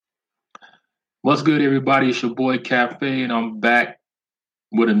What's good, everybody? It's your boy Cafe, and I'm back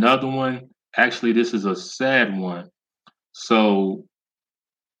with another one. Actually, this is a sad one. So,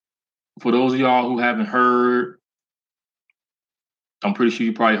 for those of y'all who haven't heard, I'm pretty sure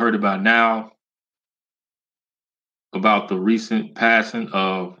you probably heard about now about the recent passing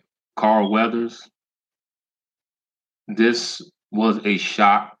of Carl Weathers. This was a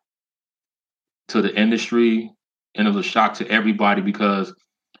shock to the industry, and it was a shock to everybody because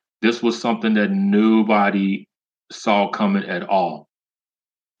this was something that nobody saw coming at all.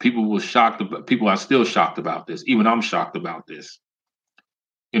 People were shocked about. People are still shocked about this. Even I'm shocked about this.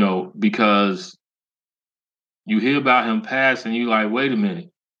 Because you hear about him passing, you like, wait a minute.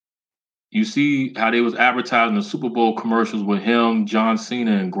 You see how they was advertising the Super Bowl commercials with him, John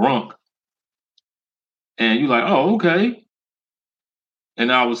Cena, and Grunk, and you like, oh, okay.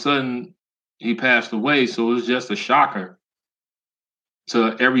 And all of a sudden, he passed away. So it was just a shocker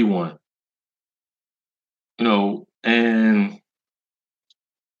to everyone, And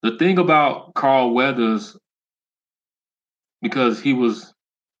the thing about Carl Weathers, because he was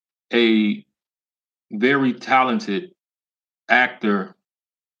a very talented actor,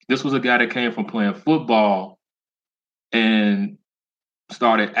 this was a guy that came from playing football and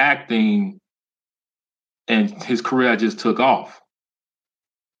started acting, and his career just took off.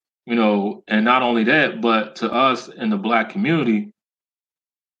 And not only that, but to us in the black community,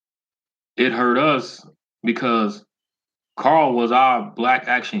 it hurt us because Carl was our black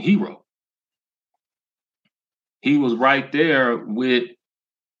action hero. He was right there with,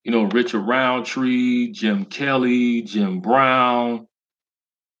 Richard Roundtree, Jim Kelly, Jim Brown,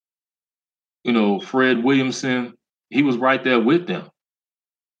 Fred Williamson. He was right there with them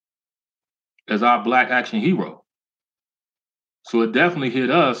as our black action hero. So it definitely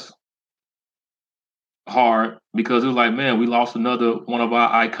hit us hard because it was like, man, we lost another one of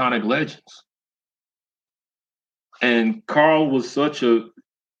our iconic legends. And Carl was such a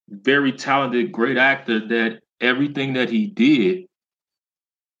very talented, great actor that everything that he did,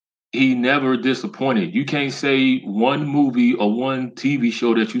 he never disappointed. You can't say one movie or one TV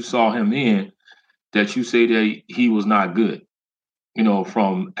show that you saw him in that you say that he was not good.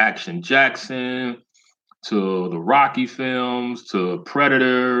 From Action Jackson to the Rocky films to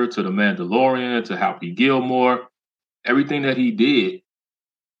Predator to The Mandalorian to Happy Gilmore, everything that he did,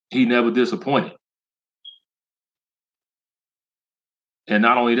 he never disappointed. And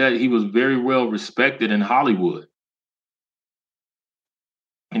not only that, he was very well respected in Hollywood.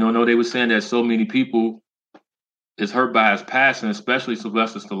 I know they were saying that so many people is hurt by his passing, especially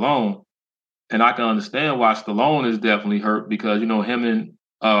Sylvester Stallone. And I can understand why Stallone is definitely hurt because, him and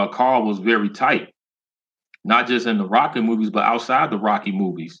Carl was very tight, not just in the Rocky movies, but outside the Rocky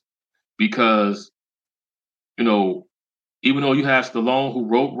movies. Because, even though you have Stallone who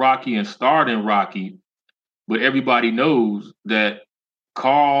wrote Rocky and starred in Rocky, but everybody knows that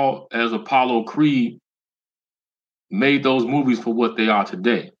Carl as Apollo Creed made those movies for what they are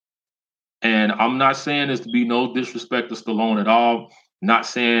today. And I'm not saying this to be no disrespect to Stallone at all. Not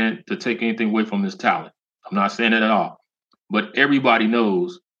saying to take anything away from his talent. I'm not saying that at all. But everybody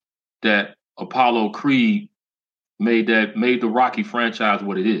knows that Apollo Creed made the Rocky franchise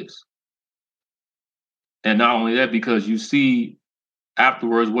what it is. And not only that, because you see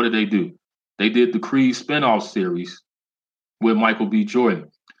afterwards, what did they do? They did the Creed spinoff series with Michael B.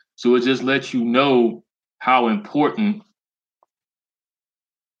 Jordan. So it just lets you know how important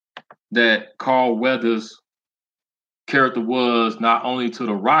that Carl Weathers' character was not only to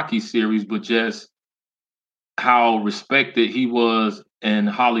the Rocky series, but just how respected he was in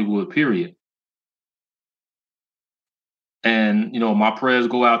Hollywood, period. And, my prayers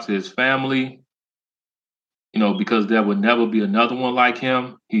go out to his family, because there would never be another one like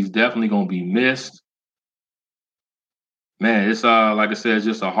him. He's definitely going to be missed. Man, it's like I said, it's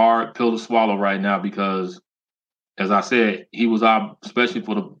just a hard pill to swallow right now because, as I said, he was our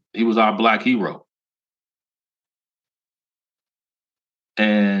black hero.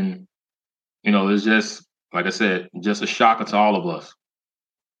 And, it's just, like I said, just a shocker to all of us.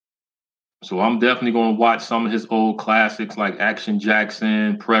 So I'm definitely going to watch some of his old classics like Action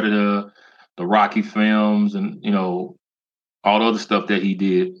Jackson, Predator, the Rocky films, and, all the other stuff that he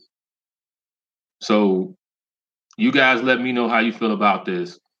did. So you guys let me know how you feel about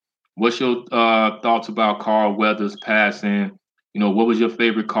this. What's your thoughts about Carl Weathers passing? What was your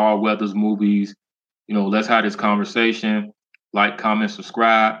favorite Carl Weathers movies? Let's have this conversation. Like, comment,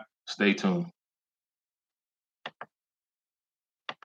 subscribe. Stay tuned.